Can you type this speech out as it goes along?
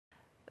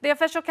The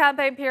official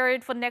campaign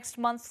period for next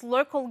month's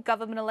local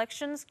government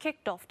elections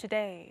kicked off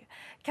today.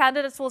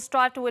 Candidates will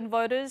strive to win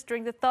voters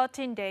during the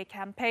 13-day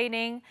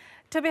campaigning.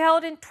 To be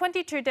held in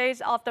 22 days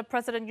after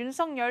President Yoon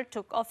Suk-yeol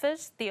took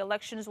office, the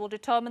elections will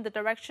determine the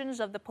directions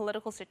of the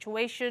political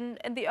situation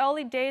in the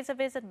early days of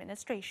his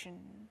administration.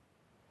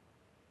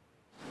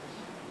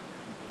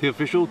 The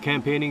official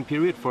campaigning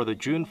period for the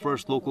June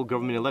 1st local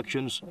government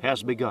elections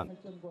has begun.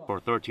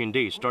 For 13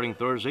 days starting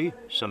Thursday,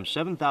 some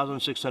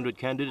 7,600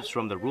 candidates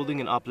from the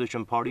ruling and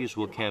opposition parties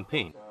will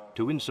campaign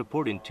to win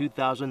support in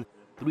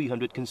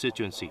 2,300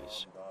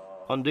 constituencies.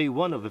 On day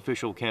one of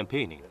official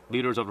campaigning,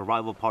 leaders of the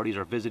rival parties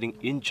are visiting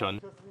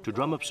Incheon to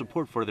drum up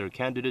support for their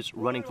candidates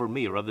running for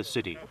mayor of the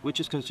city, which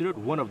is considered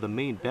one of the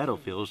main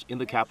battlefields in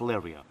the capital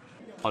area.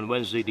 On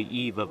Wednesday, the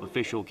eve of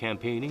official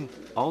campaigning,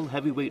 all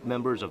heavyweight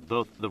members of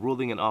both the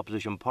ruling and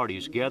opposition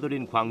parties gathered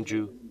in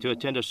Gwangju to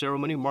attend a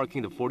ceremony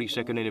marking the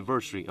 42nd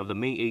anniversary of the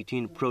May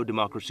 18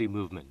 pro-democracy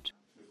movement.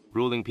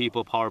 Ruling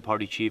People Power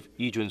Party chief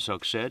Lee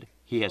Jun-suk said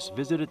he has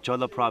visited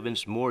Jeolla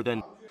province more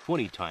than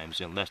 20 times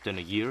in less than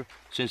a year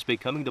since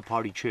becoming the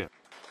party chair.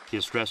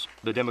 He stressed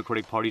the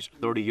Democratic Party's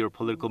 30-year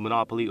political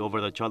monopoly over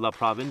the Jeolla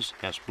province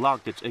has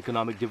blocked its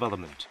economic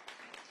development.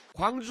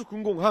 광주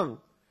군공항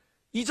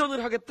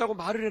이전을 하겠다고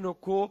말을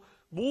해놓고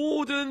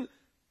모든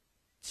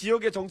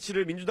지역의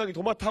정치를 민주당이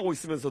도맡아하고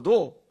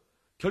있으면서도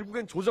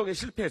결국엔 조정에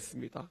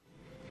실패했습니다.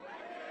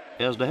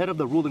 As the head of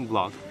the ruling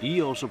bloc,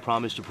 he also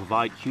promised to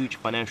provide huge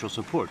financial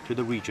support to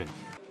the region.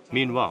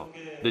 Meanwhile,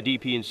 the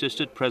DP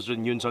insisted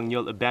President Yoon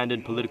Suk-yeol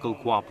abandon political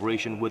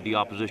cooperation with the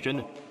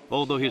opposition,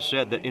 although he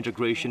said that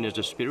integration is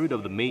the spirit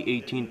of the May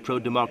 18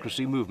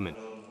 pro-democracy movement.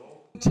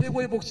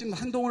 최고의 복심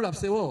한동을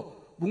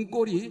앞세워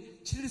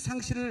문고리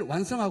실상실을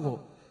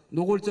완성하고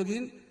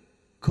노골적인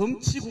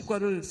검치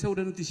국가를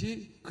세우려는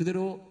뜻이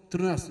그대로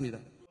드러났습니다.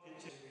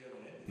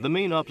 The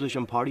main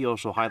opposition party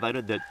also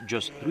highlighted that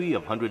just 3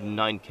 of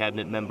 109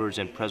 cabinet members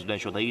and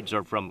presidential aides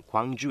are from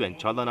Gwangju and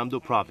Jeollanam-do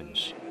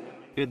province.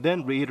 It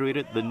then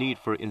reiterated the need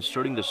for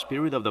inserting the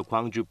spirit of the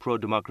Gwangju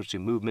pro-democracy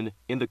movement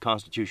in the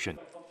constitution.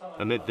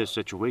 Amid this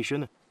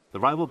situation, the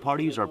rival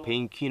parties are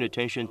paying keen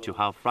attention to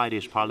how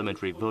Friday's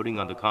parliamentary voting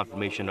on the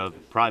confirmation of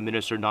Prime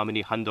Minister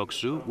nominee Han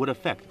Duck-soo would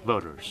affect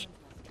voters.